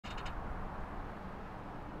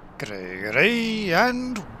G'day,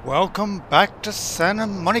 and welcome back to Santa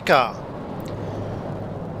Monica.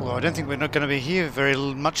 Although I don't think we're not going to be here very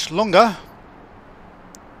much longer,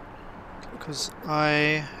 because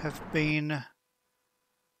I have been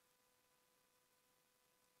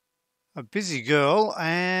a busy girl,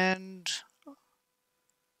 and I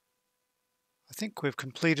think we've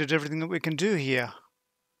completed everything that we can do here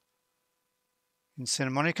in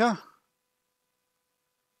Santa Monica.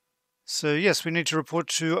 So yes, we need to report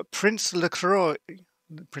to Prince LaCroix.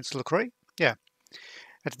 Prince LaCroix? Yeah.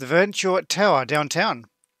 At the Venture Tower downtown.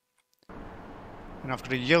 And I've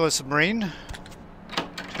got a yellow submarine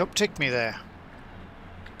to help take me there.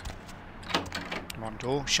 Come on,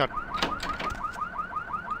 door, shut.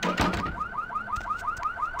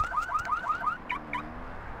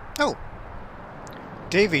 Oh!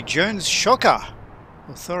 Davy Jones Shocker!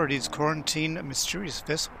 Authorities quarantine a mysterious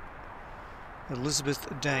vessel. Elizabeth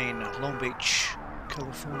Dane, Long Beach,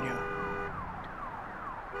 California.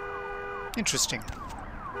 Interesting.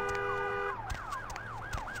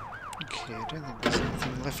 Okay, I don't think there's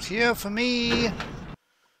anything left here for me.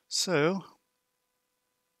 So...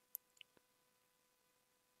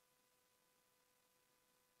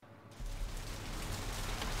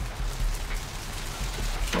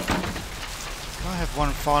 can I have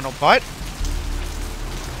one final bite?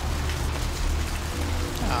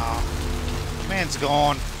 Ah. Man's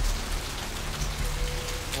gone.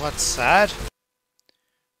 Well, that's sad.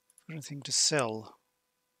 Got anything to sell?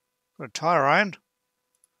 Got a tire iron.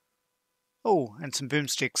 Oh, and some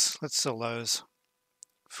boomsticks. Let's sell those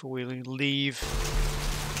before we leave.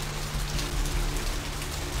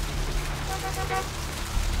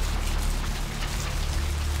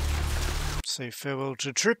 Say farewell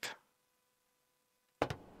to Trip.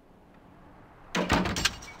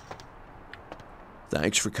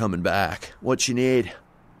 Thanks for coming back. What you need?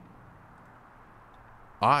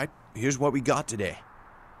 Alright, here's what we got today.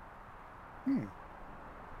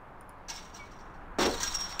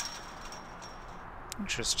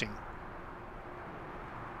 Interesting.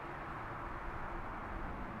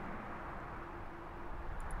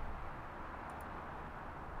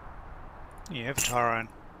 You have a tire iron.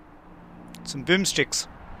 Some boomsticks.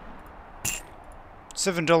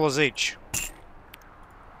 $7 each.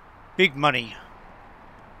 Big money.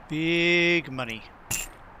 Big money.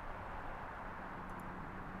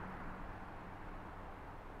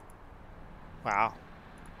 Wow.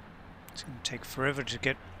 It's going to take forever to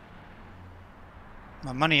get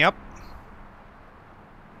my money up.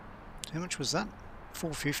 How much was that?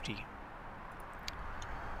 $4.50.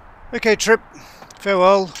 Okay, Trip.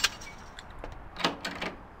 Farewell.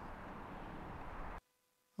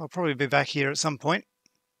 I'll probably be back here at some point.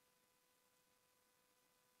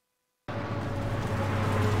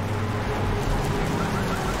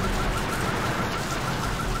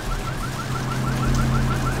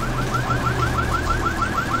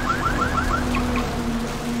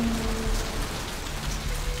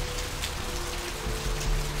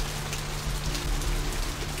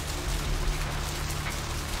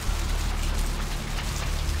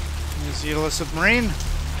 Yellow submarine.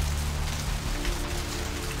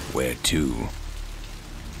 Where to?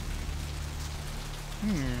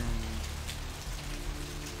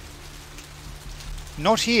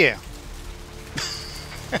 Not here.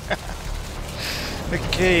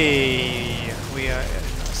 Okay, we are in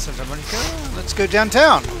Santa Monica. Let's go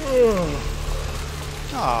downtown.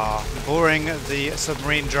 Ah, boring the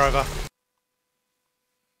submarine driver.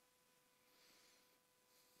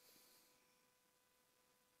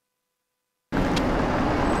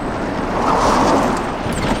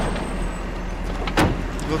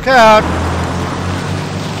 Look out!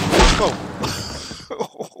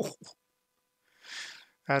 Oh.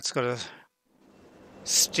 That's got a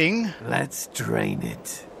sting. Let's drain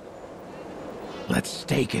it. Let's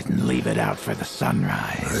take it and leave it out for the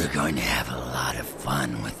sunrise. We're going to have a lot of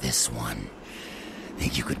fun with this one.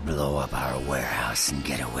 Think you could blow up our warehouse and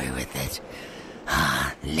get away with it?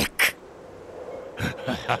 Ah, lick.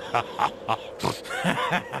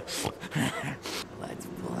 Let's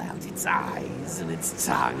pull out its eyes and its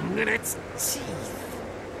tongue and its teeth.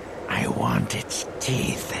 I want its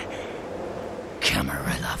teeth.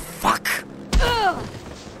 Camarilla fuck.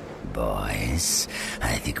 Boys,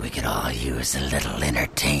 I think we could all use a little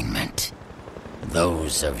entertainment.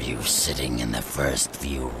 Those of you sitting in the first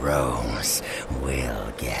few rows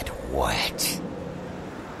will get wet.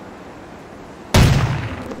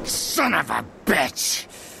 Son of a bitch!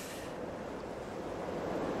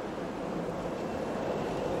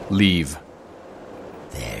 Leave.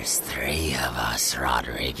 There's 3 of us,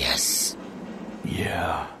 Rodriguez.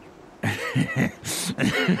 Yeah.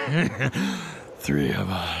 3 of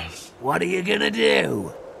us. What are you gonna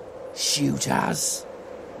do? Shoot us?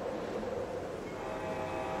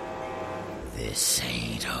 This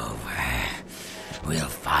ain't over. We'll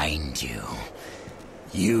find you.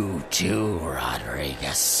 You too,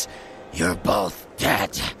 Rodriguez. You're both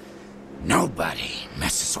dead. Nobody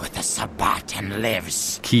messes with a Sabbat and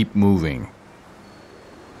lives. Keep moving.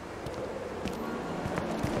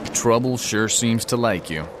 Trouble sure seems to like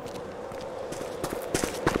you.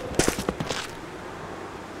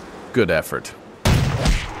 Good effort.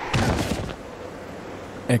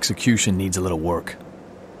 Execution needs a little work.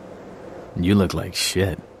 You look like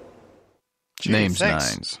shit. Gee, Name's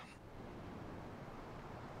thanks. Nines.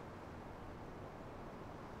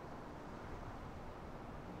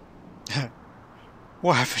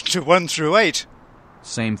 What happened to 1 through 8?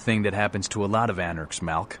 Same thing that happens to a lot of anarchs,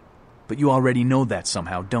 Malk. But you already know that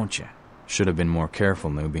somehow, don't you? Should have been more careful,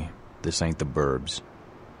 newbie. This ain't the burbs.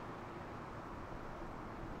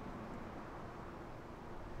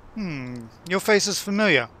 Your face is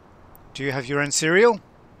familiar. Do you have your own cereal?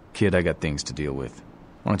 Kid, I got things to deal with.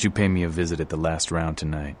 Why don't you pay me a visit at the last round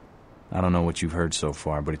tonight? I don't know what you've heard so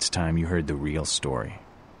far, but it's time you heard the real story.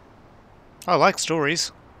 I like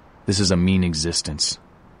stories. This is a mean existence.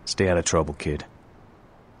 Stay out of trouble, kid.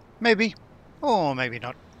 Maybe. Or maybe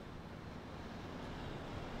not.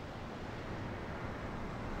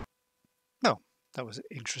 Oh, that was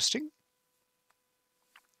interesting.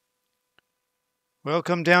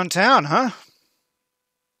 Welcome downtown, huh?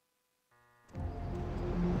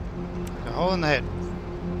 A hole in the head.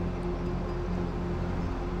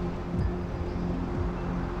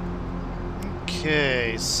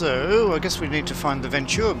 Okay, so I guess we need to find the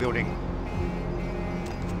Ventura building.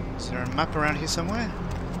 Is there a map around here somewhere?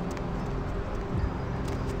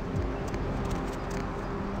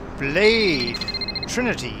 Blade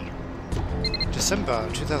Trinity, December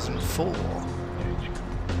 2004.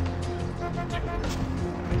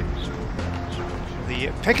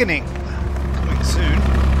 The Peckening, coming soon.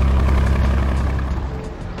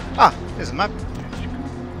 Ah, there's a map.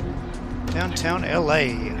 Downtown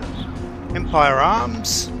LA. Empire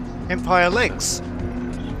Arms, Empire Legs.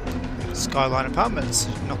 Skyline Apartments,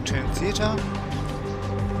 Nocturne Theatre.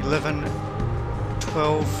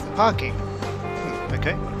 1112 parking.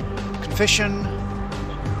 Okay. Confession.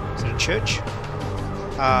 Is it a church?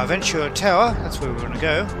 Ventura Tower, that's where we're going to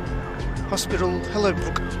go. Hospital,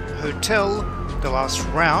 Hellobrook Hotel, the last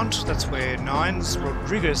round, that's where Nines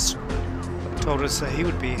Rodriguez told us that he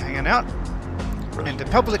would be hanging out. And the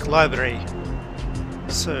public library.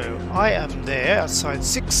 So, I am there outside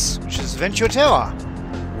 6, which is Ventura Tower.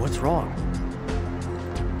 What's wrong?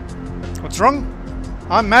 What's wrong?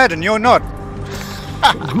 I'm mad and you're not.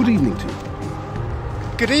 Good evening to you.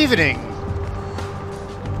 Good evening.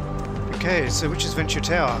 Okay, so which is Ventura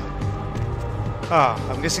Tower? Ah,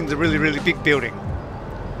 I'm guessing the really, really big building.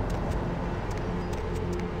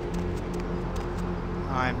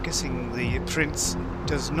 I'm guessing the prince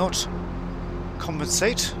does not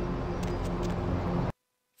compensate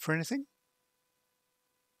for anything?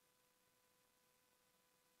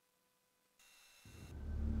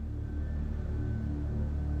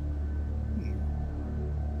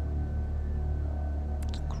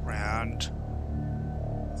 Ground.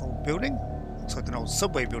 Old building? Looks like an old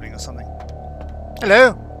subway building or something.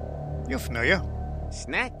 Hello! You're familiar.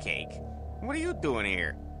 Snack cake? What are you doing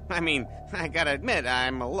here? I mean, I gotta admit,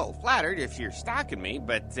 I'm a little flattered if you're stalking me,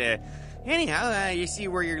 but, anyhow, you see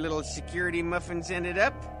where your little security muffins ended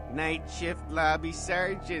up? Night shift lobby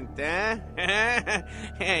sergeant, huh?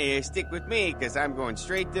 Hey, stick with me, because I'm going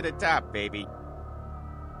straight to the top, baby.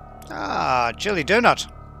 Ah, Jelly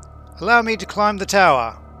Donut. Allow me to climb the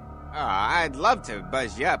tower. I'd love to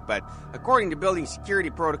buzz you up, but according to Building Security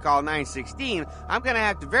Protocol 916, I'm gonna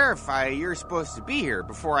have to verify you're supposed to be here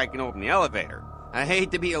before I can open the elevator. I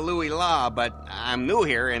hate to be a Louis Law, but I'm new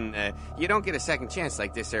here, and you don't get a second chance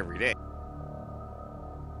like this every day.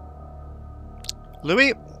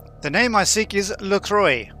 Louis, the name I seek is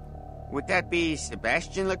LaCroix. Would that be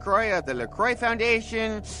Sebastian LaCroix of the LaCroix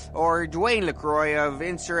Foundation, or Dwayne LaCroix of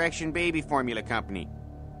Insurrection Baby Formula Company?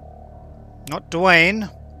 Not Dwayne.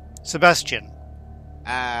 Sebastian.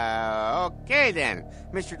 Okay then.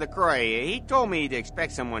 Mr. LaCroix, he told me to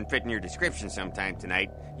expect someone fitting your description sometime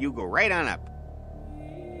tonight. You go right on up.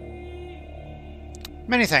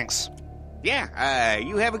 Many thanks. Yeah,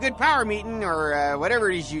 you have a good power meeting, or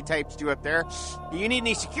whatever it is you types do up there. Do you need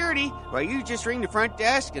any security? Well, you just ring the front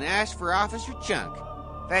desk and ask for Officer Chunk.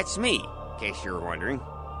 That's me, in case you were wondering.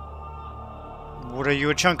 What are you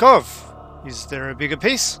a chunk of? Is there a bigger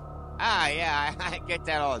piece? Yeah, I get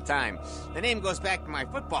that all the time. The name goes back to my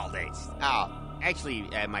football days. Actually,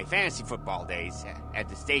 my fantasy football days at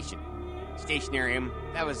the station. Stationarium.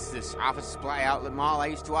 That was this office supply outlet mall I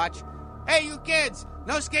used to watch. Hey, you kids!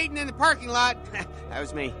 No skating in the parking lot! That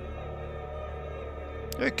was me.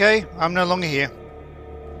 Okay, I'm no longer here.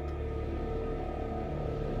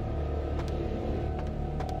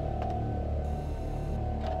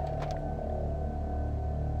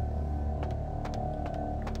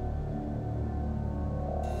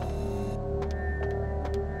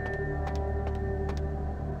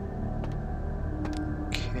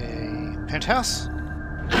 Okay, penthouse.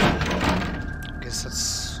 Guess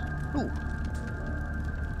that's... Ooh.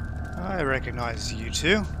 I recognize you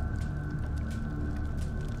two.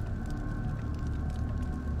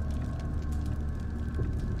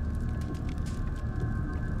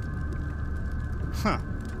 Huh.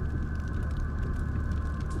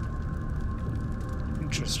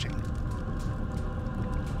 Interesting.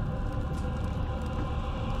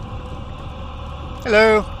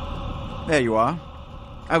 Hello. There you are.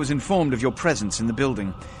 I was informed of your presence in the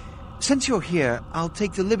building. Since you're here, I'll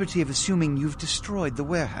take the liberty of assuming you've destroyed the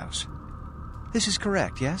warehouse. This is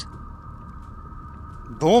correct, yes?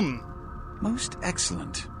 Boom. Most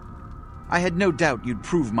excellent. I had no doubt you'd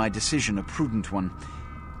prove my decision a prudent one.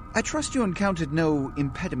 I trust you encountered no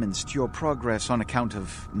impediments to your progress on account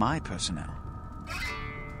of my personnel.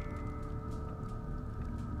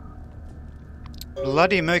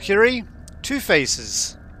 Bloody Mercury, Two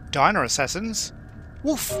Faces, Diner Assassins,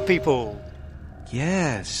 Wolf People.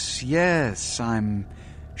 Yes, I'm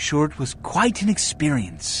sure it was quite an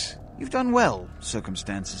experience. You've done well,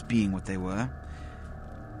 circumstances being what they were.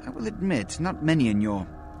 I will admit, not many in your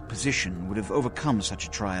position would have overcome such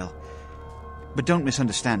a trial. But don't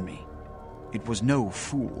misunderstand me. It was no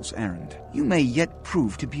fool's errand. You may yet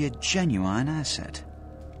prove to be a genuine asset.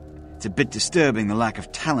 It's a bit disturbing the lack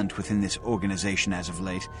of talent within this organization as of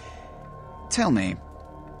late. Tell me,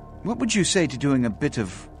 what would you say to doing a bit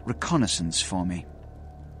of reconnaissance for me?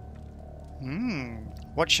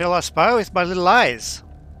 What shall I spy with my little eyes?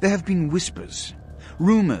 There have been whispers,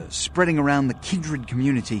 rumors spreading around the kindred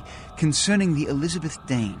community concerning the Elizabeth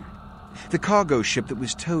Dane, the cargo ship that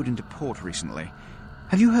was towed into port recently.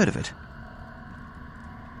 Have you heard of it?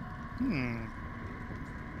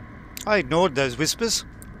 I ignored those whispers.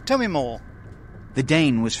 Tell me more. The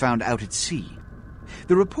Dane was found out at sea.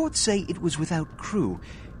 The reports say it was without crew,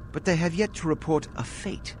 but they have yet to report a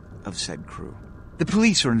fate of said crew. The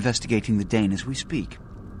police are investigating the Dane as we speak.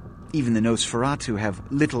 Even the Nosferatu have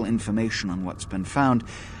little information on what's been found.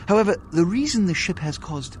 However, the reason the ship has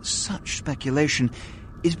caused such speculation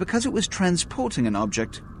is because it was transporting an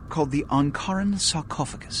object called the Ankaran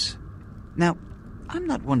sarcophagus. Now, I'm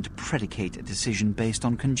not one to predicate a decision based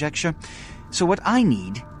on conjecture, so what I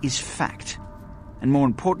need is fact. And more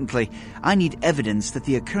importantly, I need evidence that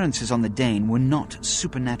the occurrences on the Dane were not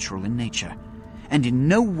supernatural in nature, and in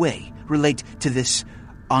no way relate to this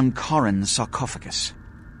Ankaran sarcophagus.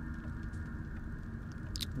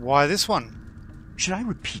 Why this one? Should I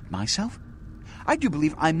repeat myself? I do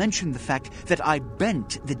believe I mentioned the fact that I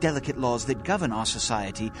bent the delicate laws that govern our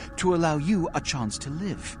society to allow you a chance to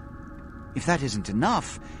live. If that isn't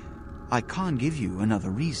enough, I can't give you another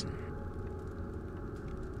reason.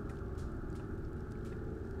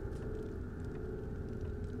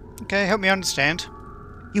 Okay, help me understand.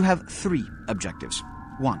 You have 3 objectives.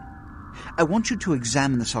 1. I want you to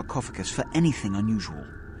examine the sarcophagus for anything unusual.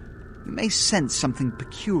 You may sense something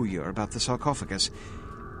peculiar about the sarcophagus.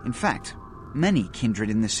 In fact, many kindred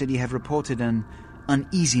in the city have reported an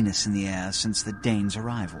uneasiness in the air since the Dane's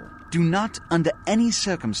arrival. Do not, under any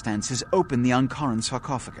circumstances, open the Ankaran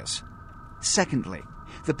sarcophagus. Secondly,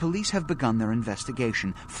 the police have begun their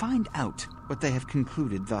investigation. Find out what they have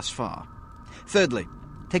concluded thus far. Thirdly,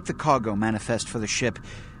 take the cargo manifest for the ship.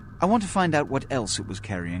 I want to find out what else it was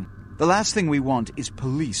carrying. The last thing we want is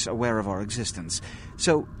police aware of our existence,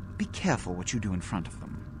 so be careful what you do in front of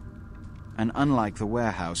them. And unlike the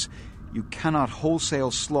warehouse, you cannot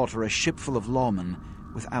wholesale slaughter a ship full of lawmen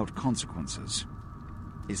without consequences.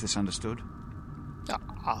 Is this understood?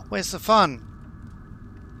 Where's the fun?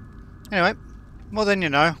 Anyway, more than you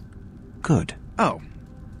know. Good. Oh,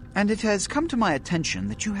 and it has come to my attention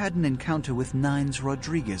that you had an encounter with Nines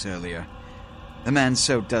Rodriguez earlier. The man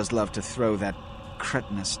so does love to throw that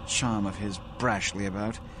cretinous charm of his brashly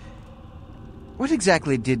about. What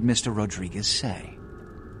exactly did Mr. Rodriguez say?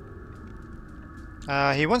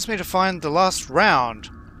 He wants me to find the last round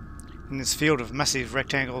in this field of massive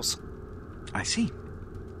rectangles. I see.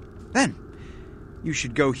 Then, you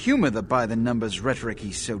should go humor the by-the-numbers rhetoric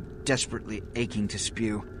he's so desperately aching to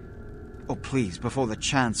spew. Oh, please, before the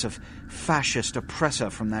chance of fascist oppressor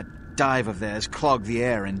from that dive of theirs clog the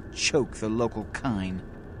air and choke the local kine.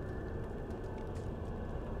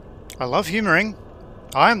 I love humouring.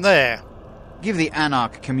 I'm there. Give the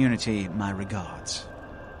Anarch community my regards.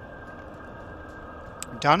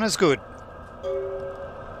 Done as good.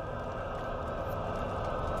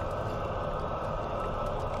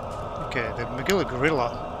 Okay, the Magilla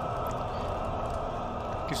Gorilla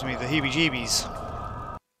gives me the heebie-jeebies.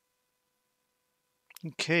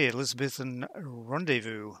 Okay, Elizabeth and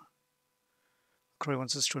Rendezvous. Croy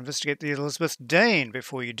wants us to investigate the Elizabeth Dane.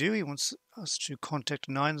 Before you do, he wants us to contact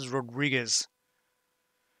Nines Rodriguez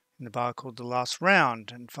in the bar called The Last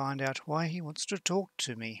Round and find out why he wants to talk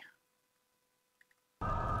to me.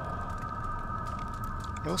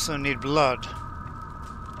 I also need blood.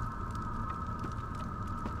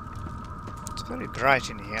 It's very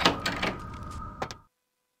bright in here.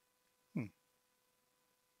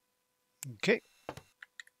 Okay.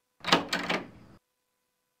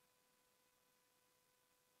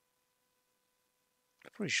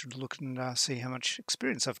 Probably should look and see how much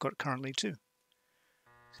experience I've got currently too.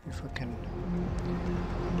 See if I can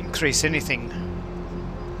increase anything.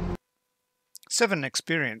 7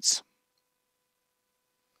 experience.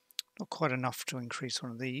 Not quite enough to increase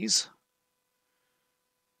one of these.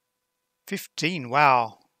 15,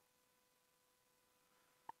 wow.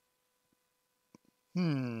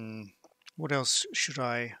 What else should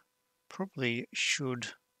I? Probably should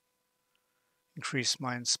increase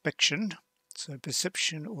my inspection. So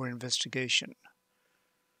perception or investigation.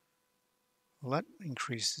 Well, that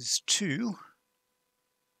increases 2,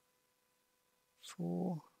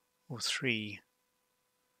 4, or 3.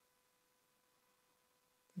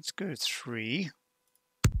 Let's go 3.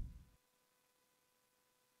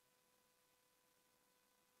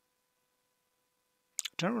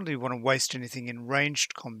 Don't really want to waste anything in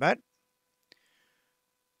ranged combat.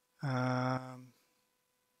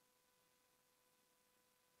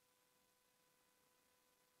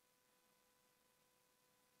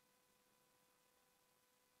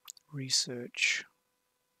 Research.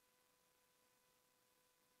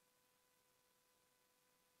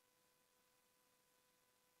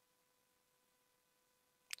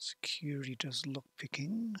 Security does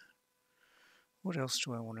lockpicking. What else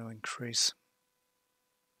do I want to increase?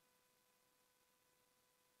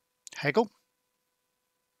 Haggle.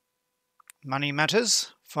 Money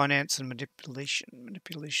matters. Finance and manipulation.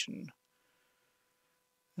 Manipulation.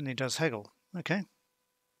 And he does haggle. Okay.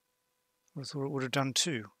 I thought it would have done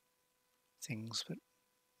 2 things, but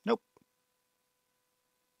nope.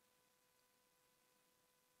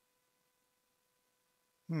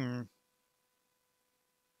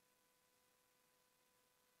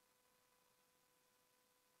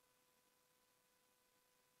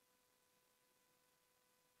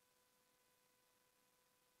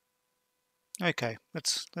 Okay,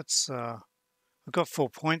 let's I've got 4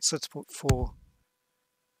 points. Let's put 4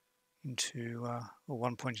 into or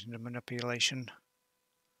 1 point into manipulation.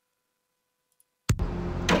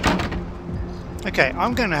 Okay,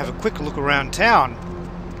 I'm going to have a quick look around town.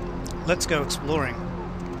 Let's go exploring.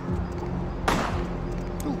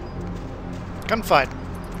 Ooh. Gunfight.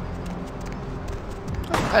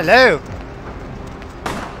 Oh, hello.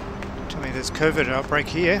 Tell me there's COVID outbreak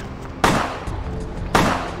here.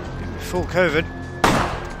 Full COVID.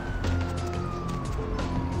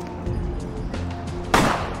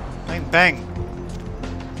 Bang bang.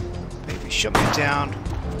 Maybe shut me down.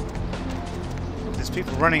 There's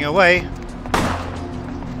people running away.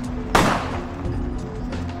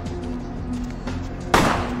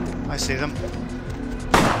 I see them.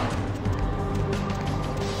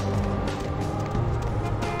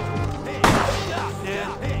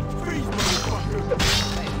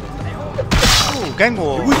 Oh, gang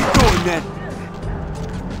war. Where you going, man?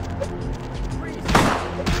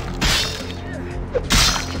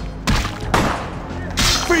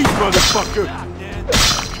 Freeze, motherfucker!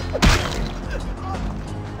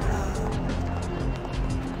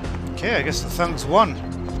 Okay, I guess the thugs won.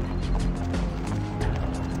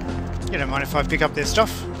 You don't mind if I pick up their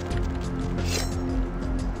stuff?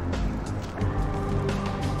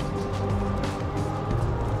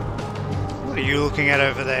 What are you looking at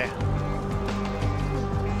over there?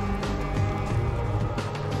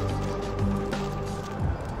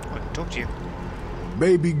 I can talk to you.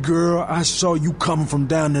 Baby girl, I saw you coming from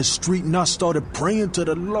down the street and I started praying to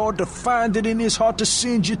the Lord to find it in his heart to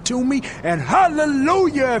send you to me, and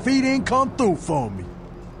hallelujah if he didn't come through for me.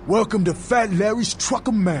 Welcome to Fat Larry's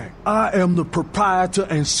Trucker Mag. I am the proprietor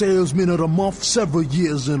and salesman of the month several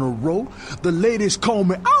years in a row. The ladies call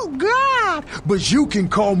me, oh God, but you can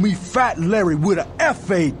call me Fat Larry with a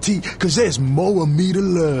F-A-T, cause there's more of me to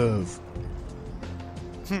love.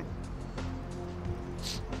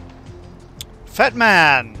 Fat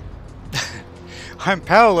man! I'm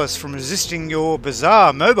powerless from resisting your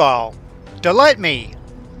bizarre mobile. Delight me.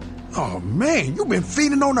 Oh, man, you been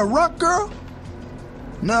feeding on the rock, girl?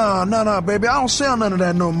 Nah, baby, I don't sell none of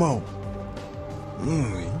that no more.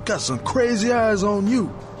 You got some crazy eyes on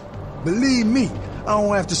you. Believe me, I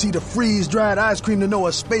don't have to see the freeze-dried ice cream to know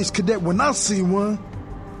a space cadet when I see one.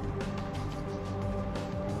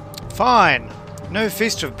 Fine. No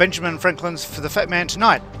feast of Benjamin Franklin's for the fat man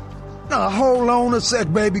tonight. Now, hold on a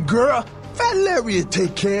sec, baby girl. Fat Larry will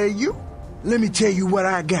take care of you. Let me tell you what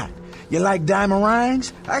I got. You like diamond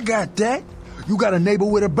rings? I got that. You got a neighbor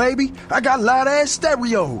with a baby? I got loud-ass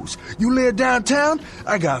stereos. You live downtown?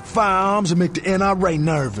 I got firearms that make the NRA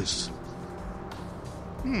nervous.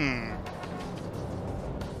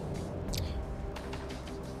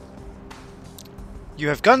 You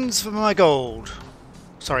have guns for my gold.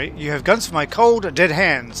 Sorry, you have guns for my cold, dead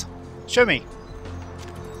hands. Show me.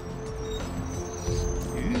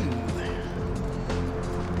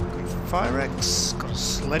 Fire axe, got a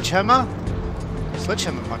sledgehammer.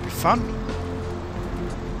 Sledgehammer might be fun.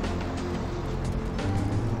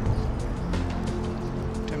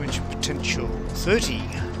 Damage potential 30.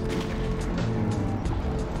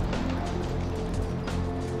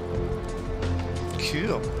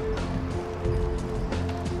 Cool.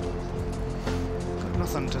 Got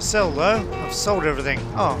nothing to sell though. I've sold everything.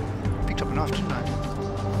 Oh, picked up a knife, didn't I?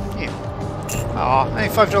 Yeah. Ah, only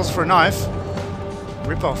 $5 for a knife.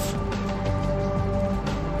 Rip off.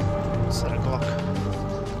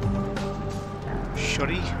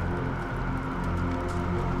 Shoddy.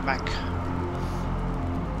 Mac.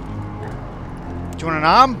 Do you want an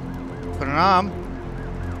arm? Got an arm.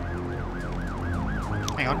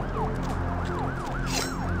 Hang on.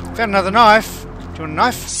 Found another knife. Do you want a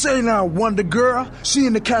knife? Say now, Wonder Girl,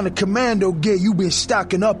 seeing the kind of commando gear you been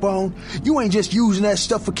stocking up on, you ain't just using that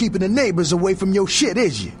stuff for keeping the neighbors away from your shit,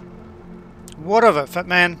 is you? What of it, fat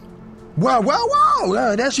man? Wow,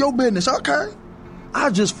 that's your business, okay? I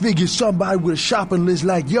just figured somebody with a shopping list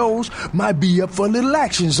like yours might be up for a little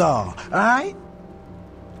action czar, alright?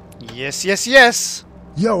 Yes.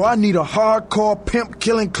 Yo, I need a hardcore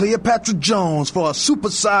pimp-killing Cleopatra Jones for a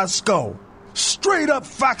supersized skull. Straight up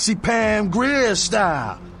Foxy Pam Grier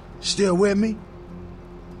style. Still with me?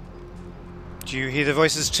 Do you hear the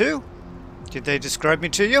voices too? Did they describe me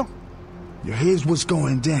to you? Here's what's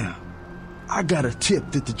going down. I got a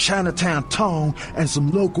tip that the Chinatown Tone and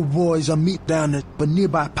some local boys are meet down at a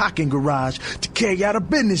nearby parking garage to carry out a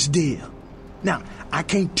business deal. Now, I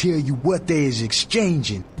can't tell you what they is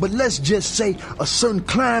exchanging, but let's just say a certain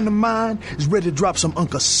client of mine is ready to drop some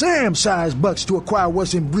Uncle Sam-sized bucks to acquire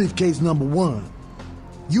what's in briefcase number 1.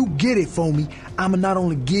 You get it for me, I'ma not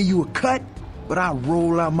only give you a cut, but I'll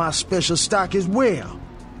roll out my special stock as well.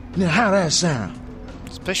 Now, how that sound?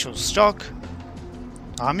 Special stock?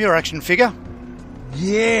 I'm your action figure.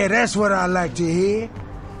 Yeah, that's what I like to hear.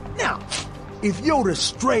 Now, if you're the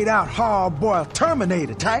straight-out hard-boiled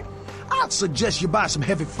Terminator type, I'd suggest you buy some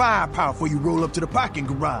heavy firepower before you roll up to the parking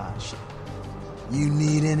garage. You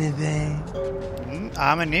need anything?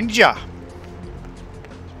 I'm a ninja.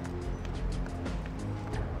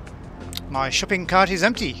 My shopping cart is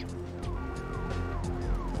empty.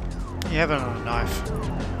 You have another knife.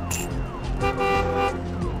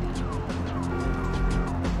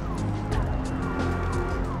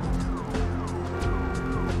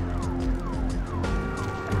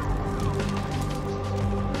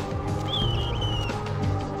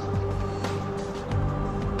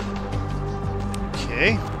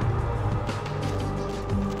 Okay.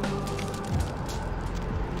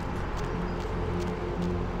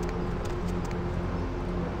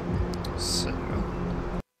 So,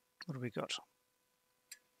 what do we got?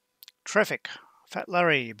 Traffic. Fat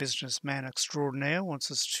Larry, businessman extraordinaire, wants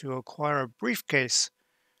us to acquire a briefcase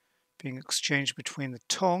being exchanged between the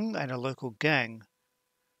Tong and a local gang.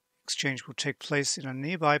 Exchange will take place in a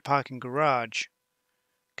nearby parking garage.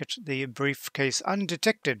 Get the briefcase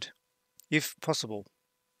undetected, if possible.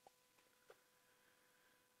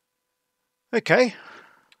 Okay,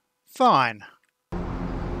 fine.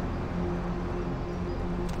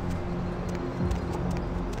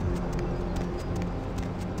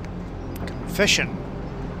 Confession.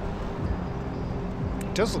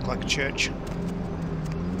 It does look like a church.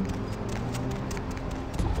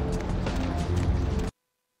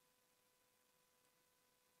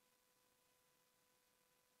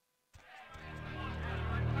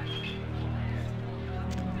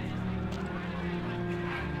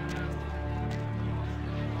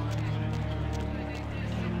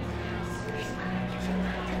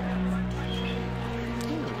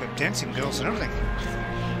 Dancing girls and everything.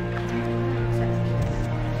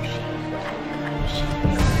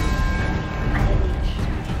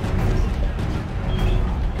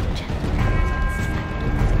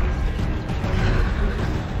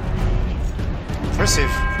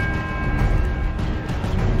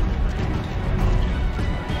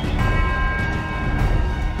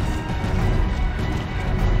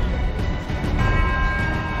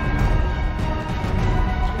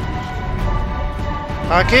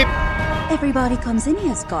 Barkeep. Everybody comes in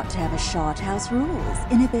here's got to have a shot. House rules.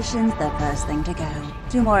 Inhibition's the first thing to go.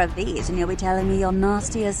 2 more of these and you'll be telling me your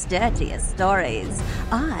nastiest, dirtiest stories.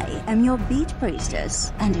 I am your beat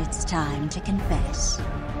priestess, and it's time to confess.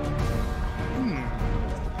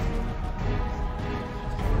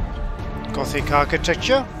 Gothic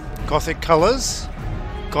architecture, Gothic colours,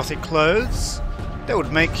 Gothic clothes. That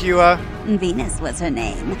would make you Venus was her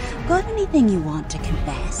name. Got anything you want to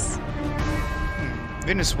confess?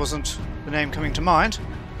 Venus wasn't the name coming to mind.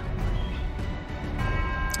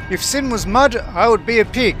 If sin was mud, I would be a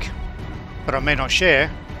pig. But I may not share.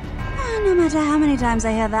 No matter how many times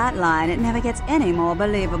I hear that line, it never gets any more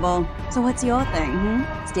believable. So what's your thing,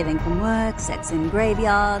 Stealing from work, sex in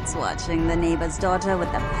graveyards, watching the neighbor's daughter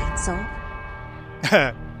with the lights off?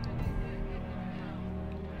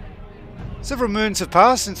 Several moons have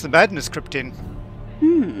passed since the madness crept in.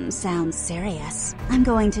 Sounds serious. I'm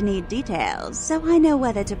going to need details, so I know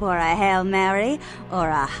whether to pour a Hail Mary or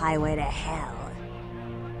a highway to hell.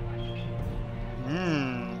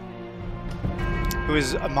 It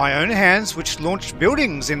was my own hands which launched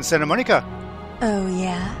buildings in Santa Monica. Oh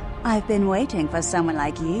yeah? I've been waiting for someone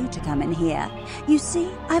like you to come in here. You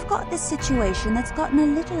see, I've got this situation that's gotten a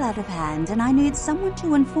little out of hand, and I need someone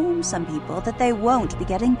to inform some people that they won't be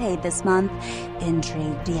getting paid this month.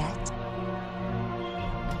 Intrigued yet?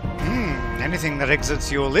 Anything that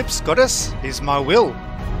exits your lips, goddess, is my will.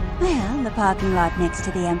 Well, the parking lot next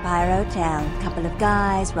to the Empire Hotel. Couple of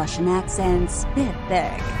guys, Russian accents, bit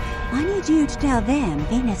big. I need you to tell them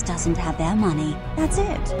Venus doesn't have their money. That's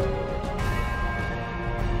it.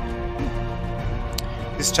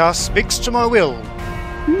 This task speaks to my will.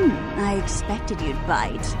 I expected you'd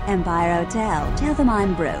bite. Empire Hotel. Tell them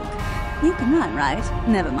I'm broke. You can run, right?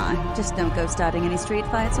 Never mind. Just don't go starting any street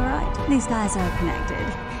fights, alright? These guys are connected.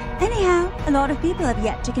 Anyhow, a lot of people have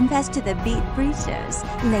yet to confess to the beat priestess.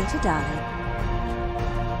 Later, darling.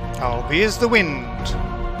 I'll be as the wind.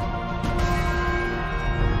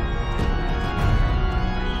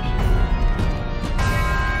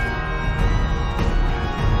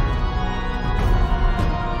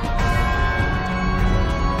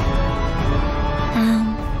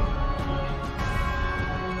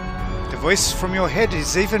 The voice from your head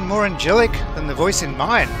is even more angelic than the voice in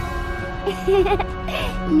mine.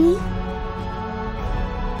 Me?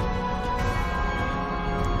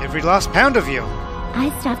 Every last pound of you.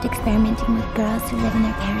 I stopped experimenting with girls who live in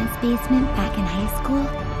their parents' basement back in high school.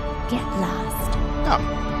 Get lost. Oh,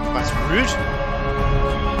 that's rude.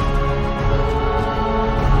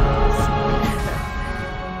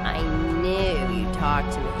 I knew you'd talk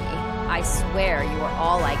to me. I swear you were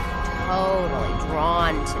all like totally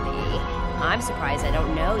drawn to me. I'm surprised I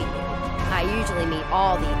don't know you. I usually meet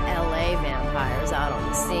all the LA vampires out on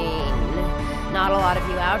the scene. Not a lot of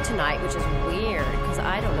you out tonight, which is weird, because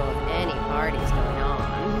I don't know of any parties going on.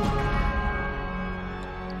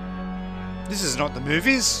 This is not the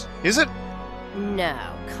movies, is it?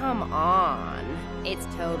 No, come on. It's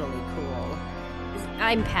totally cool.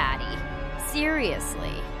 I'm Patty.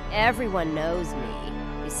 Seriously, everyone knows me.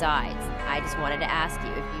 Besides, I just wanted to ask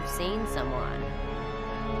you if you've seen someone.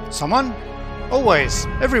 Someone? Always,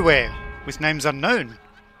 everywhere. With names unknown.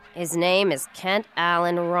 His name is Kent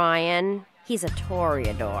Allen Ryan. He's a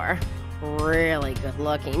toreador. Really good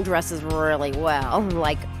looking, dresses really well,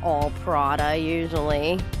 like all Prada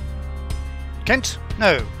usually. Kent?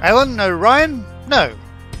 No. Alan? No. Ryan? No.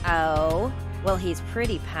 Oh, well, he's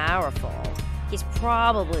pretty powerful. He's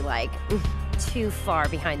probably like too far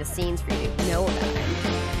behind the scenes for you to know about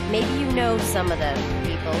him. Maybe you know some of the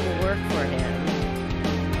people who work for him.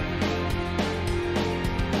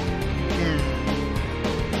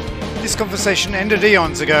 This conversation ended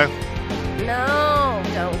eons ago. No,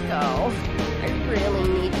 don't go. I really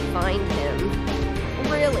need to find him.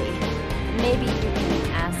 Really. Maybe you can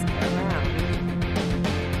ask around.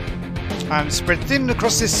 I'm spread thin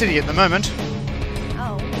across this city at the moment.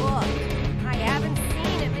 Oh, look. I haven't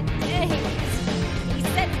seen him in days. He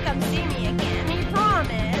said to come see me again. He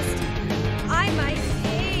promised. I might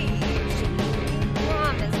age. He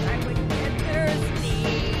promised I wouldn't get thirsty.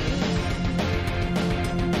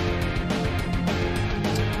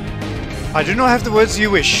 I do not have the words you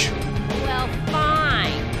wish. Well,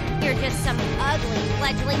 fine. You're just some ugly,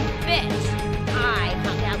 fledgling bitch. I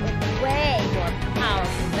hung out with way more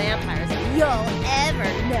powerful vampires than you'll ever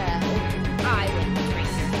know. I would drink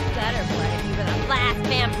your gutter blood if you were the last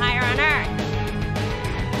vampire on Earth.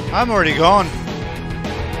 I'm already gone.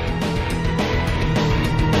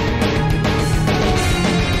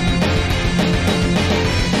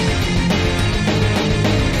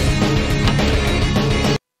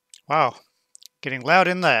 Wow, getting loud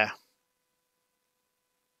in there.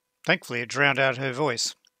 Thankfully, it drowned out her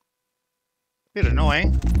voice. Bit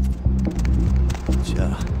annoying.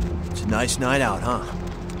 It's a nice night out, huh?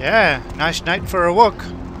 Yeah, nice night for a walk.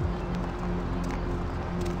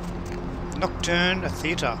 Nocturne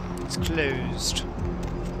Theatre. It's closed.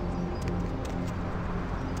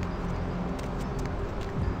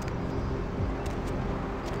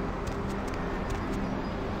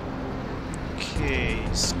 Okay,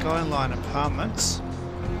 Skyline Apartments.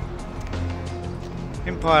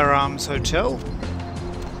 Empire Arms Hotel.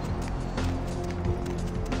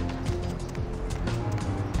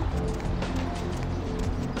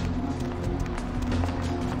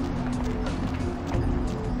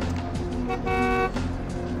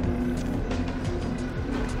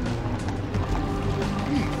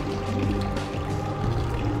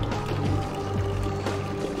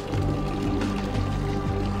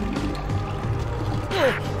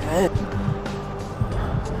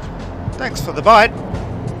 Thanks for the bite.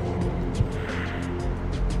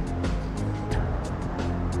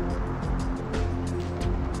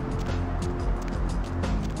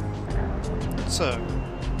 So,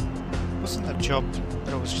 wasn't that job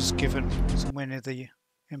that I was just given somewhere near the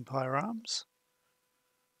Empire Arms?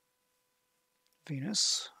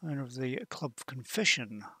 Venus, owner of the Club of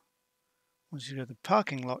Confession, wants you to go to the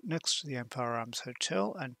parking lot next to the Empire Arms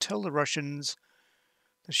Hotel and tell the Russians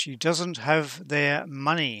that she doesn't have their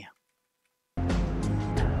money.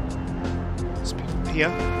 Speak up here.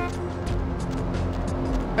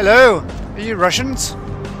 Hello, are you Russians?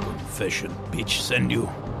 Confession, bitch, send you.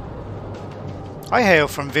 I hail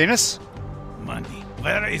from Venus. Money.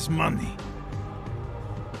 Where is money?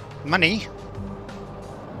 Money?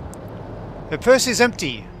 Her purse is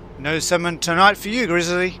empty. No summon tonight for you,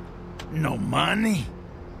 Grizzly. No money?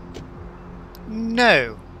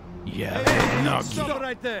 No. Yeah, no.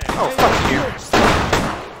 Right there. Oh, fuck you.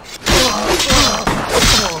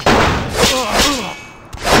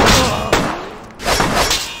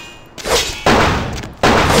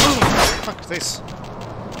 Fuck this.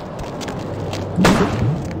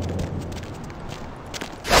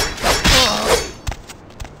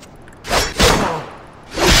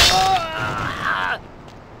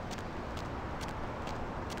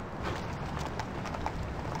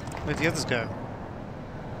 Where'd the others go?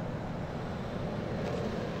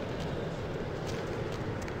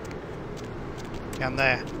 Down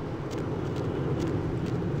there.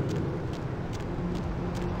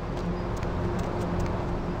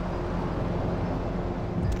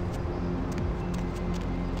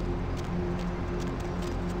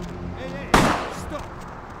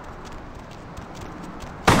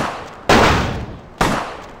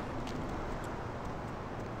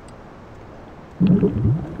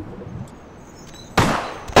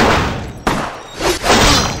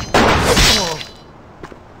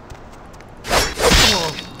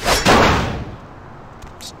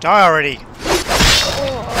 Die already!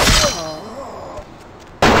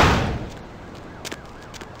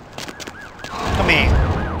 Come here.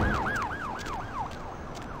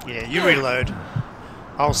 Yeah, you reload.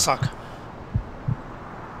 I'll suck.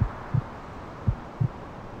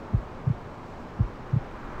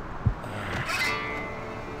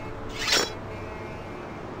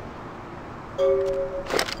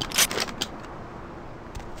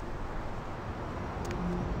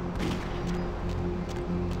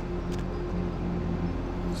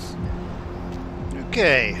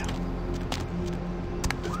 Okay.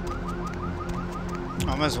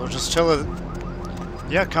 I might as well just tell her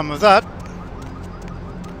the outcome of that.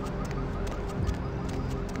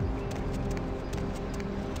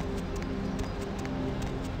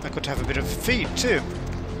 I got to have a bit of feed too.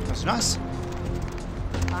 That's nice.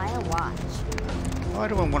 Buy a watch. Why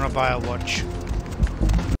do I want to buy a watch?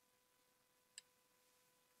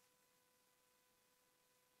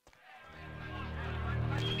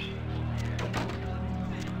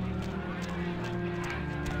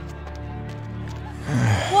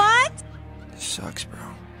 Sucks, bro.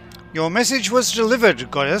 Your message was delivered,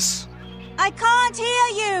 Goddess. I can't hear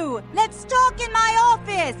you! Let's talk in my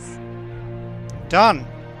office! Done.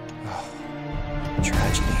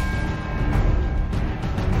 Tragedy.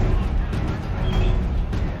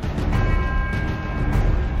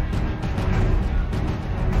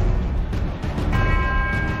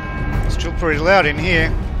 Still pretty loud in here.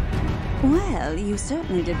 Well, you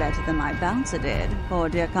certainly did better than my bouncer did. Poor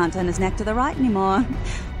dear can't turn his neck to the right anymore.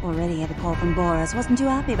 Already had a call from Boris. Wasn't too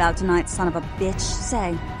happy about tonight, son of a bitch.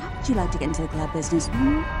 Say, how would you like to get into the club business,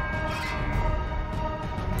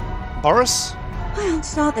 Boris? Well, to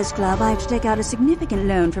start this club, I have to take out a significant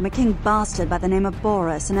loan from a king bastard by the name of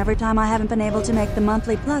Boris, and every time I haven't been able to make the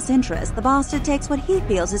monthly plus interest, the bastard takes what he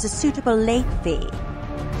feels is a suitable late fee.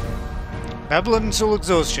 Babble until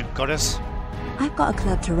exhaustion, goddess. I've got a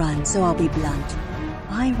club to run, so I'll be blunt.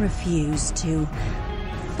 I refuse to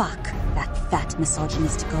fuck that fat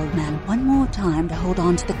misogynistic old man one more time to hold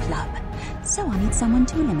on to the club. So I need someone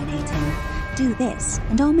to eliminate him. Do this,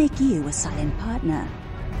 and I'll make you a silent partner.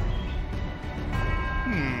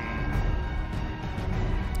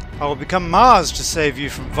 I will become Mars to save you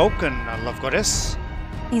from Vulcan, love goddess.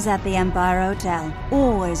 He's at the Empire Hotel.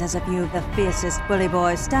 Always has a few of the fiercest bully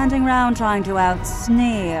boys standing round trying to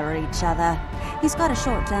out-sneer each other. He's got a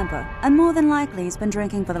short temper, and more than likely he's been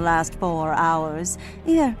drinking for the last 4 hours.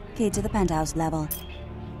 Here, key to the penthouse level.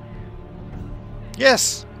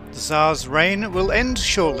 Yes, the Tsar's reign will end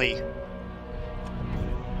shortly.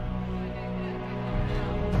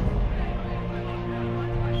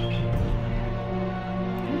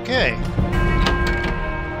 Okay.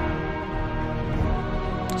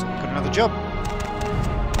 So we've got another job.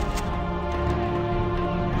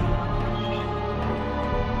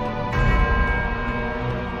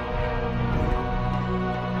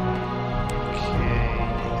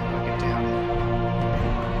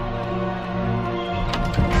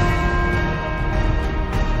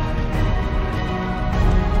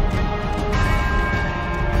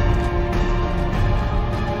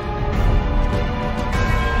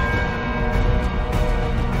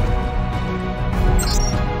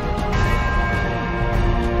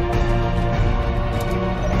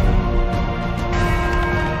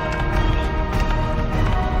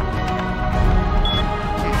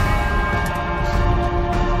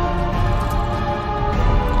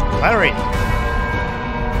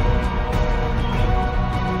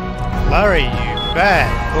 Larry, you bad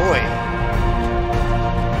boy.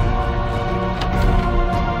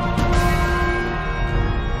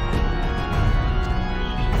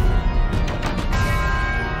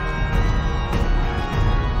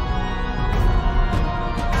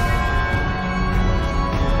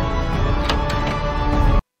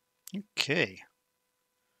 Okay.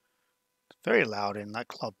 It's very loud in that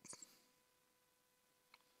club.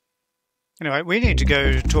 Anyway, we need to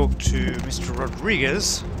go talk to Mr.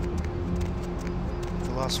 Rodriguez for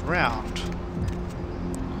the last round.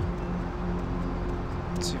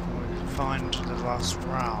 Let's see if we can find the last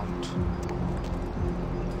round.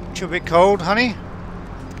 Aren't you a bit cold, honey?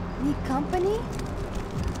 Need company?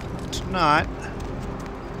 Tonight.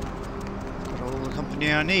 Got all the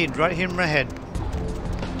company I need right here in my head.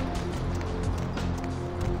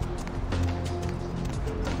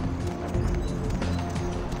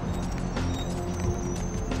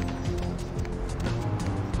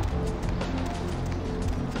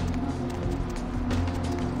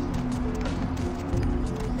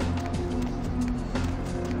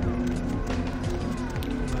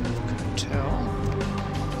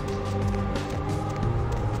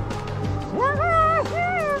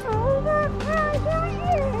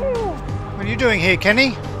 What are you doing here,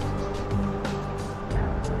 Kenny?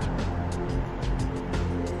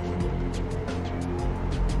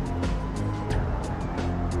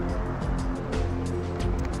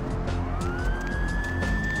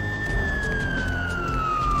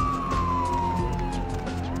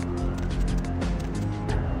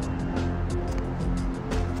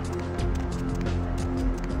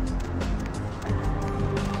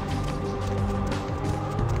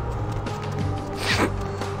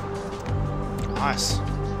 Nice.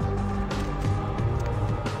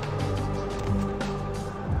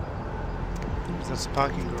 That's the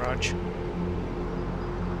parking garage.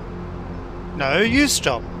 No, you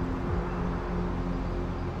stop.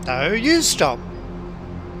 No, you stop.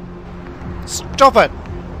 Stop it.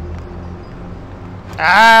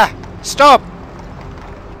 Ah! Stop!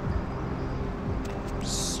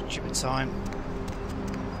 Stupid sign.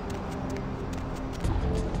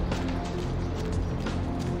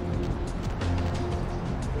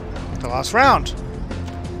 The last round.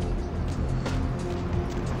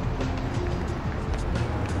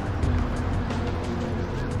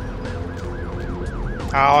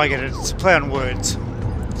 Oh, I get it. It's a play on words.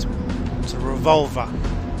 It's a revolver.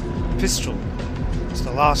 Pistol. It's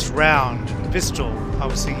the last round. Pistol. I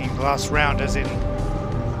was thinking the last round as in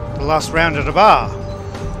the last round at a bar.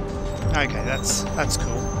 Okay, that's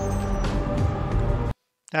cool.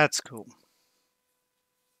 That's cool.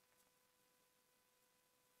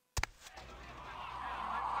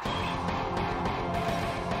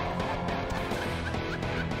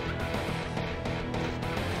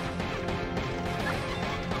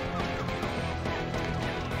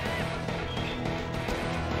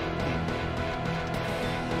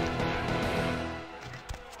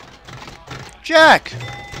 Jack!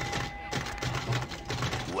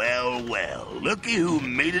 Well, well, looky who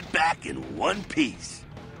made it back in one piece.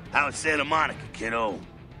 How's Santa Monica, kiddo?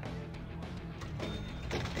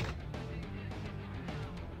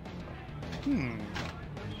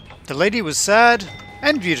 The lady was sad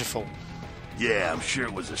and beautiful. Yeah, I'm sure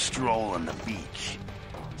it was a stroll on the beach.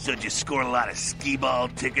 So did you score a lot of skee-ball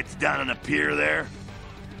tickets down on the pier there?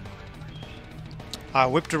 I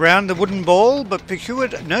whipped around the wooden ball, but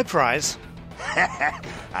procured no prize.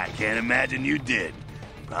 I can't imagine you did.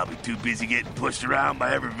 Probably too busy getting pushed around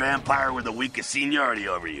by every vampire with the weakest seniority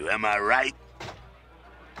over you, am I right?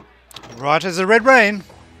 Right as a red rain.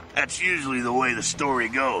 That's usually the way the story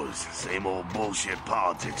goes. Same old bullshit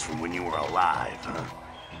politics from when you were alive, huh?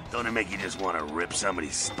 Don't it make you just want to rip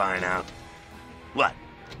somebody's spine out? What?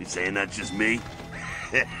 You saying that's just me?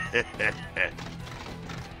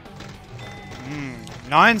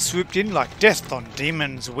 Nine swooped in like death on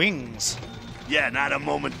demon's wings. Yeah, not a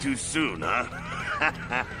moment too soon, huh?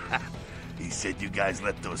 He said you guys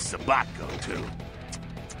let those Sabat go, too.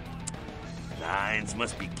 Nines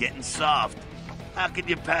must be getting soft. How could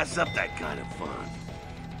you pass up that kind of fun?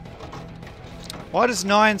 Why does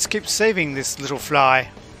Nines keep saving this little fly?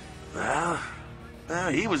 Well,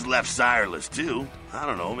 he was left sireless, too. I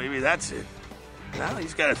don't know, maybe that's it. Well,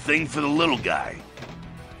 he's got a thing for the little guy.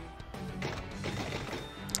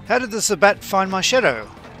 How did the Sabat find my shadow?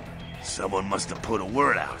 Someone must have put a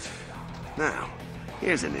word out. Now,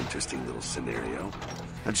 here's an interesting little scenario.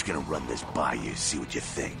 I'm just gonna run this by you, see what you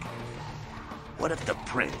think. What if the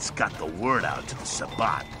prince got the word out to the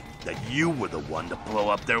Sabat that you were the one to blow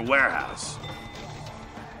up their warehouse?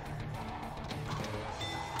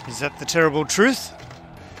 Is that the terrible truth?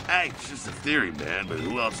 Hey, it's just a theory, man, but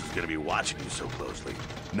who else is gonna be watching you so closely?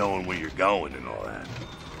 Knowing where you're going and all that.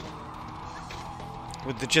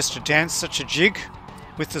 Would the Jester dance such a jig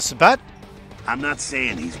with the Sabat? I'm not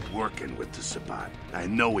saying he's working with the Sabat. I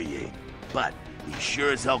know he ain't. But he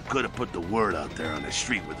sure as hell could have put the word out there on the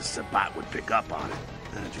street where the Sabat would pick up on it.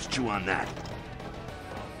 Just chew on that.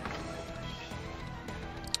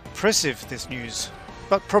 Impressive, this news,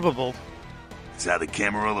 but probable. It's how the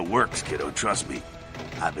Camarilla works, kiddo, trust me.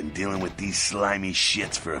 I've been dealing with these slimy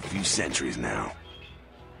shits for a few centuries now.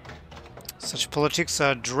 Such politics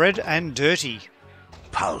are dread and dirty.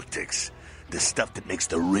 Politics. The stuff that makes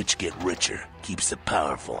the rich get richer, keeps the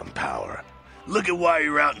powerful in power. Look at why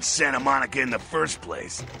you're out in Santa Monica in the first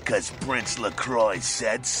place. 'Cause Prince LaCroix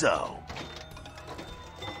said so.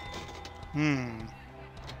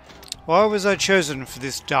 Why was I chosen for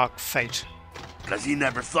this dark fate? 'Cause he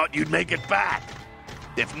never thought you'd make it back.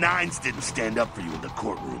 If Nines didn't stand up for you in the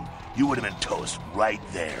courtroom, you would have been toast right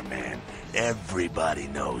there, man. Everybody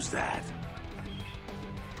knows that.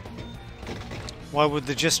 Why would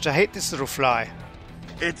the Jester hate this little fly?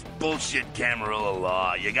 It's bullshit Camarilla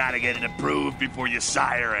law. You gotta get it approved before you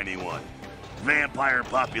sire anyone. Vampire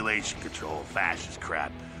population control, fascist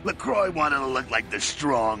crap. LaCroix wanted to look like the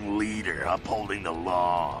strong leader upholding the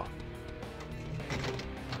law.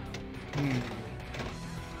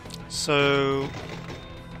 So,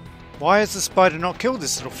 why has the spider not killed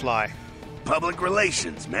this little fly? Public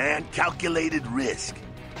relations, man. Calculated risk.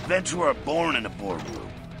 Vents were born in a boardroom.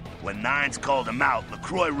 When Nines called him out,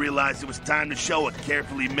 LaCroix realized it was time to show a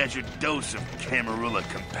carefully measured dose of Camarilla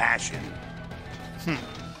compassion.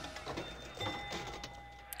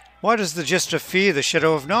 Why does the Jester fear the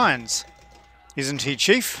shadow of Nines? Isn't he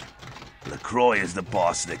chief? LaCroix is the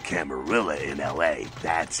boss of the Camarilla in L.A.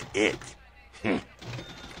 That's it.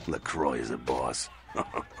 LaCroix is a boss.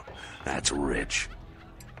 That's rich.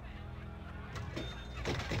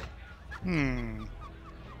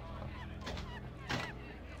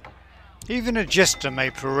 Even a Jester may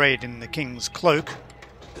parade in the king's cloak.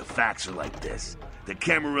 The facts are like this. The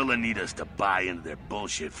Camarilla need us to buy into their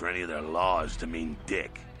bullshit for any of their laws to mean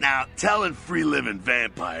dick. Now, telling free-living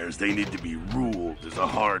vampires they need to be ruled is a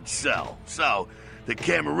hard sell. So, the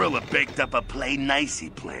Camarilla baked up a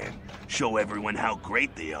play-nicey plan. Show everyone how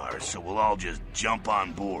great they are, so we'll all just jump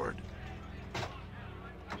on board.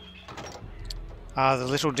 Are the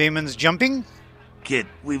little demons jumping? Kid,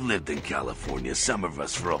 we've lived in California, some of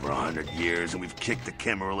us for over 100 years, and we've kicked the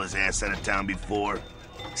Camarilla's ass out of town before.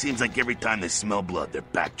 Seems like every time they smell blood, they're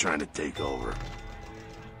back trying to take over.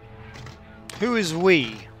 Who is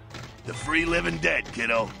we? The free living dead,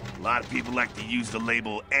 kiddo. A lot of people like to use the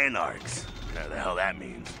label anarchs. Whatever the hell that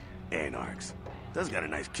means. Anarchs. Does got a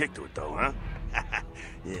nice kick to it, though, huh?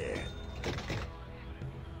 Yeah.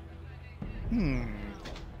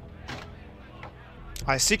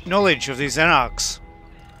 I seek knowledge of these anarchs.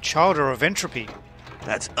 Childer of entropy.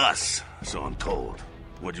 That's us, so I'm told.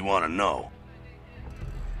 What'd you want to know?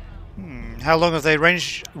 How long have they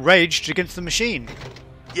raged against the machine?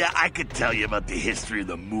 Yeah, I could tell you about the history of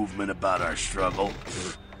the movement, about our struggle.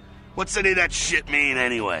 What's any of that shit mean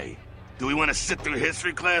anyway? Do we want to sit through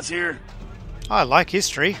history class here? I like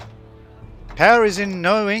history. Power is in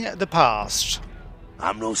knowing the past.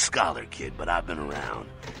 I'm no scholar, kid, but I've been around.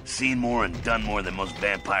 Seen more and done more than most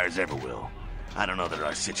vampires ever will. I don't know that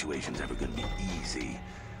our situation's ever gonna be easy,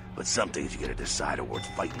 but some things you gotta decide are worth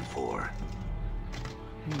fighting for.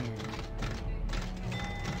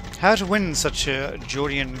 How to win such a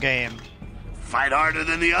Jordian game? Fight harder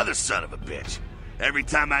than the other son of a bitch. Every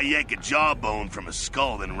time I yank a jawbone from a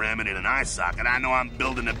skull and ram it in an eye socket, I know I'm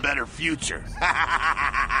building a better future.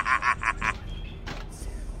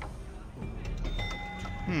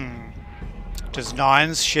 Does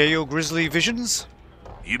Nines share your grisly visions?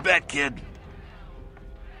 You bet, kid.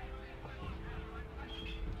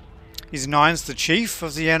 Is Nines the chief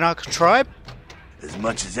of the Anarch tribe? As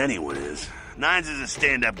much as anyone is. Nines is a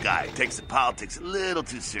stand-up guy. Takes the politics a little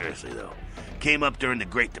too seriously, though. Came up during the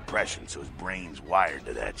Great Depression, so his brain's wired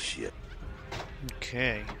to that shit.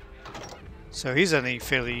 Okay. So he's only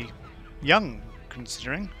fairly young,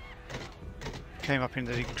 considering. Came up in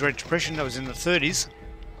the Great Depression, that was in the 30s.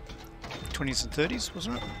 20s and 30s,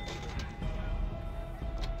 wasn't it?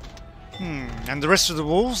 And the rest of the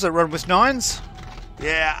wolves that run with Nines?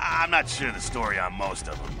 Yeah, I'm not sure the story on most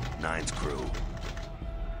of them. Nines' crew.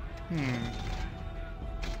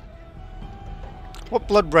 What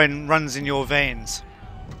blood runs in your veins?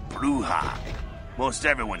 Bruja. Most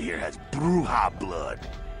everyone here has Bruja blood.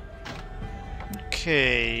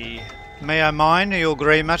 Okay. May I mine your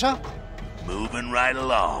grey matter? Moving right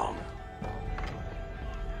along.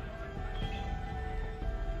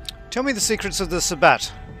 Tell me the secrets of the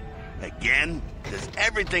Sabbat. Again? Does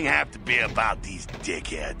everything have to be about these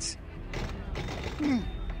dickheads?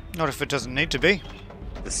 Not if it doesn't need to be.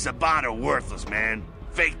 The Sabbat are worthless, man.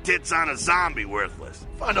 Fake tits on a zombie worthless.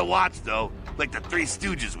 Fun to watch, though. Like the Three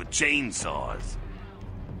Stooges with chainsaws.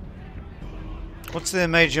 What's their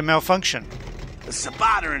major malfunction? The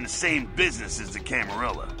Sabbat are in the same business as the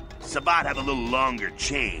Camarilla. Sabbat have a little longer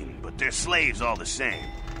chain, but they're slaves all the same.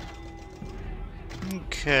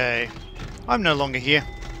 Okay. I'm no longer here.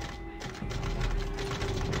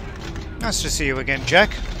 Nice to see you again,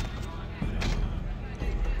 Jack.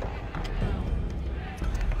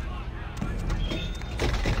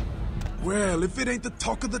 Well, if it ain't the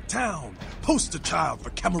talk of the town, poster child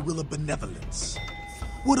for Camarilla benevolence.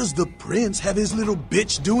 What does the prince have his little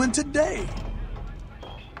bitch doing today?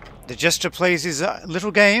 The jester plays his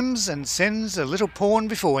little games and sends a little pawn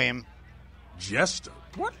before him. Jester?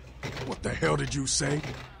 What? What the hell did you say?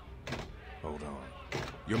 Hold on.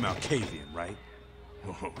 You're Malkavian, right?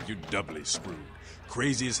 Oh, you're doubly screwed.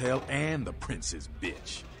 Crazy as hell and the prince's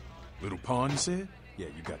bitch. Little pawn, you said? Yeah,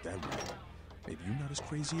 you got that right. Maybe you're not as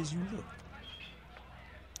crazy as you look.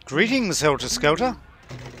 Greetings, Helter Skelter.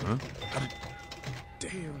 Huh?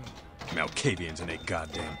 Damn. Malkavians and their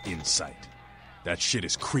goddamn insight. That shit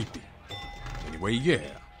is creepy. Anyway,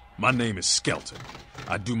 yeah. My name is Skelter.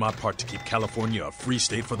 I do my part to keep California a free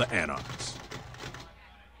state for the anarchists.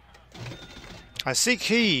 I seek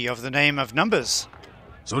he of the name of Numbers.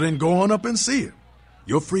 So then go on up and see him.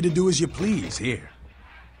 You're free to do as you please here.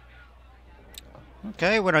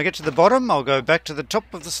 Okay, when I get to the bottom, I'll go back to the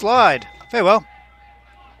top of the slide. Farewell.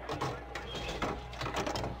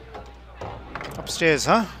 Upstairs,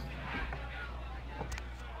 huh?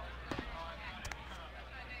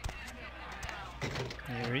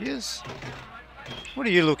 There he is. What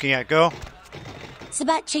are you looking at, girl?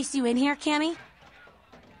 Sabbat chased you in here, Cammy?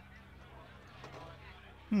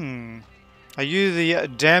 Are you the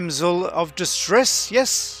damsel of distress?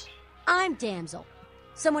 Yes? I'm damsel.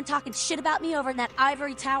 Someone talking shit about me over in that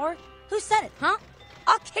ivory tower? Who said it, huh?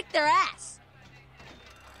 I'll kick their ass.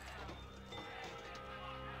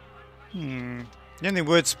 The only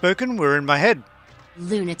words spoken were in my head.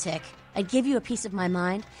 Lunatic. I'd give you a piece of my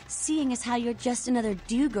mind, seeing as how you're just another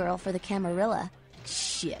do-girl for the Camarilla.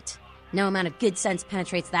 Shit. No amount of good sense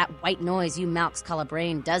penetrates that white noise you Malks call a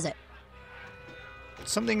brain, does it?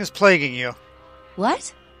 Something is plaguing you.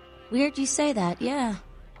 What? Weird you say that, yeah.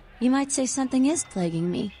 You might say something is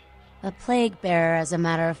plaguing me. A plague bearer, as a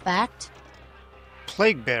matter of fact.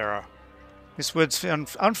 Plague bearer? This word's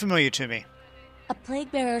unfamiliar to me. A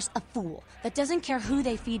plague bearer's a fool that doesn't care who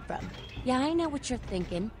they feed from. Yeah, I know what you're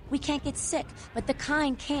thinking. We can't get sick, but the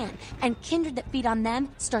kind can. And kindred that feed on them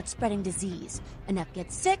start spreading disease. Enough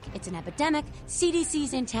gets sick, it's an epidemic.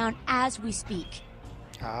 CDC's in town as we speak.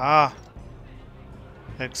 Ah.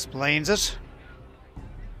 Explains it.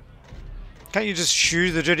 Can't you just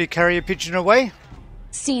shoo the dirty carrier pigeon away?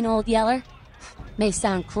 Seen old Yeller? May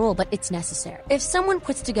sound cruel, but it's necessary. If someone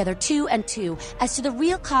puts together 2 and 2 as to the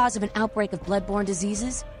real cause of an outbreak of bloodborne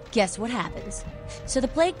diseases, guess what happens? So the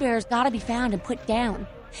plague bearers gotta be found and put down.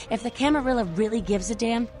 If the Camarilla really gives a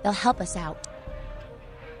damn, they'll help us out.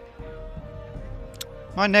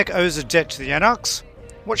 My neck owes a debt to the Anarchs.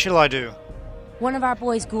 What shall I do? One of our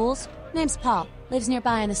boys' ghouls, name's Paul, lives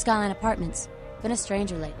nearby in the Skyline Apartments. Been a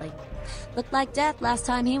stranger lately. Looked like death last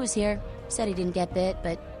time he was here. Said he didn't get bit,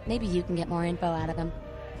 but maybe you can get more info out of him.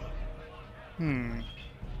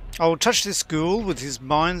 I will touch this ghoul with his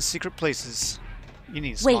mind's secret places. In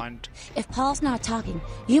his mind. If Paul's not talking,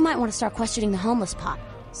 you might want to start questioning the homeless pot.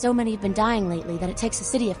 So many have been dying lately that it takes the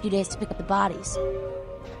city a few days to pick up the bodies.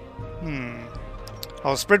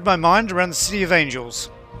 I'll spread my mind around the City of Angels.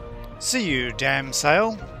 See you, damn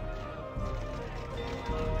sail.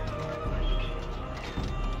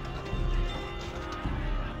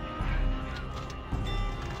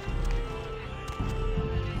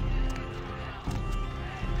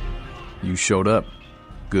 You showed up.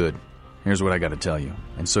 Good. Here's what I gotta tell you.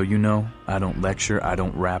 And so you know, I don't lecture, I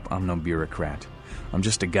don't rap, I'm no bureaucrat. I'm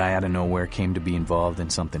just a guy out of nowhere came to be involved in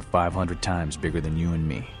something 500 times bigger than you and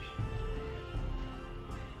me.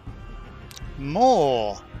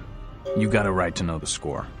 More. You got a right to know the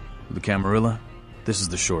score. The Camarilla, this is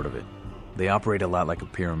the short of it. They operate a lot like a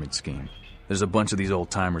pyramid scheme. There's a bunch of these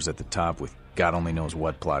old-timers at the top with God only knows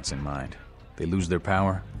what plots in mind. They lose their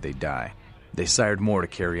power, they die. They sired more to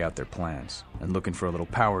carry out their plans, and looking for a little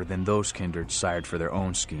power, then those kindred sired for their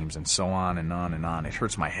own schemes, and so on and on and on. It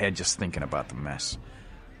hurts my head just thinking about the mess.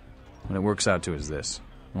 What it works out to is this.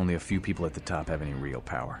 Only a few people at the top have any real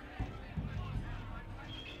power.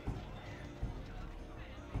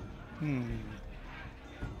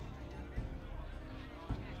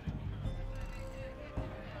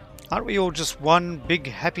 Aren't we all just one big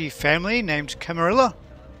happy family named Camarilla?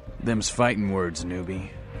 Them's fighting words, newbie.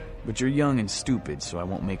 But you're young and stupid, so I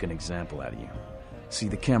won't make an example out of you. See,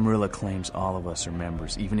 the Camarilla claims all of us are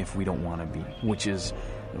members, even if we don't want to be. Which is,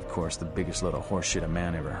 of course, the biggest load of horseshit a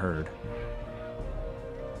man ever heard.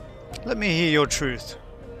 Let me hear your truth.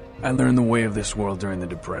 I learned the way of this world during the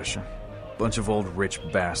Depression. Bunch of old rich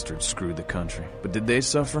bastards screwed the country. But did they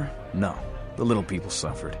suffer? No. The little people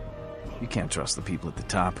suffered. You can't trust the people at the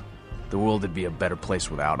top. The world would be a better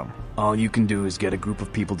place without them. All you can do is get a group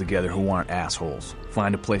of people together who aren't assholes.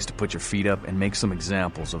 Find a place to put your feet up and make some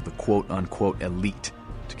examples of the quote-unquote elite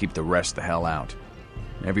to keep the rest the hell out.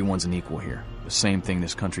 Everyone's an equal here. The same thing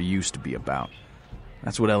this country used to be about.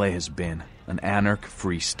 That's what LA has been. An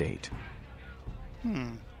anarch-free state.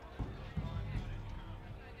 The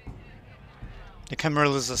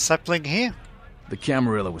Camarilla's a sapling here? The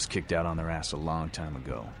Camarilla was kicked out on their ass a long time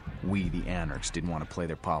ago. We, the anarchs, didn't want to play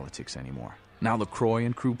their politics anymore. Now LaCroix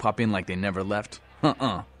and crew pop in like they never left?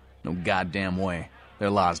 No goddamn way.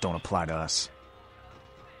 Their laws don't apply to us.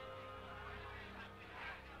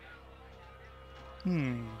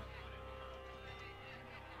 Are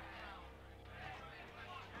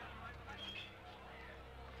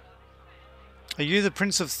you the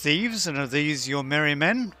Prince of Thieves, and are these your merry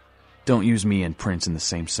men? Don't use me and Prince in the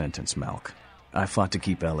same sentence, Malk. I fought to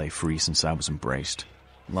keep LA free since I was embraced.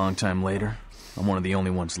 Long time later, I'm one of the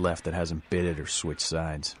only ones left that hasn't bid it or switched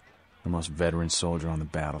sides. The most veteran soldier on the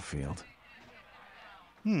battlefield.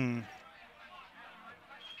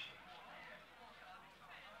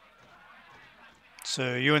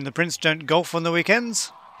 So you and the Prince don't golf on the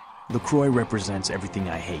weekends? LaCroix represents everything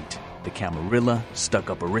I hate. The Camarilla,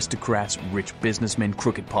 stuck-up aristocrats, rich businessmen,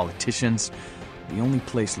 crooked politicians. The only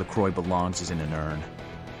place LaCroix belongs is in an urn.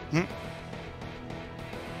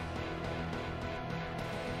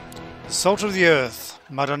 Salt of the earth,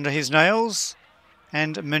 mud under his nails,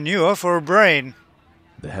 and manure for a brain.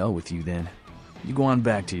 The hell with you, then. You go on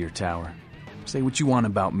back to your tower. Say what you want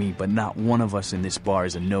about me, but not one of us in this bar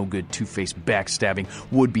is a no-good, two-faced, backstabbing,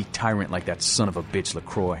 would-be tyrant like that son of a bitch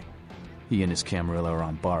LaCroix. He and his Camarilla are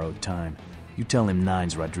on borrowed time. You tell him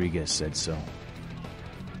Nines Rodriguez said so.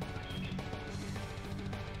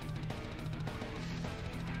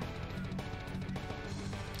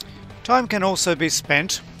 Time can also be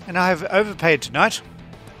spent, and I have overpaid tonight.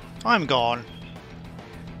 I'm gone.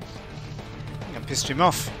 I think I pissed him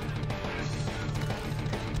off.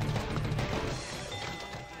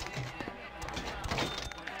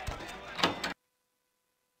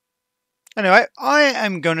 Anyway, I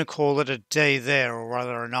am going to call it a day there, or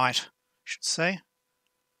rather a night, I should say.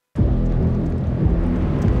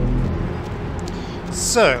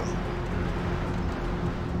 So,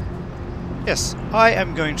 yes, I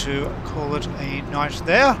am going to call it a night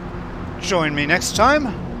there. Join me next time,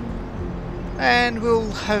 and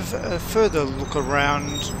we'll have a further look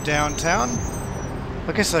around downtown.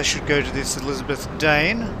 I guess I should go to this Elizabeth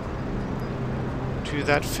Dane to do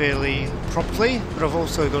that fairly promptly, but I've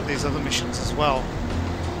also got these other missions as well.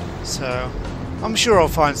 So, I'm sure I'll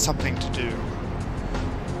find something to do.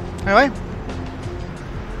 Anyway,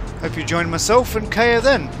 hope you join myself and Kaya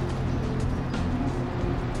then.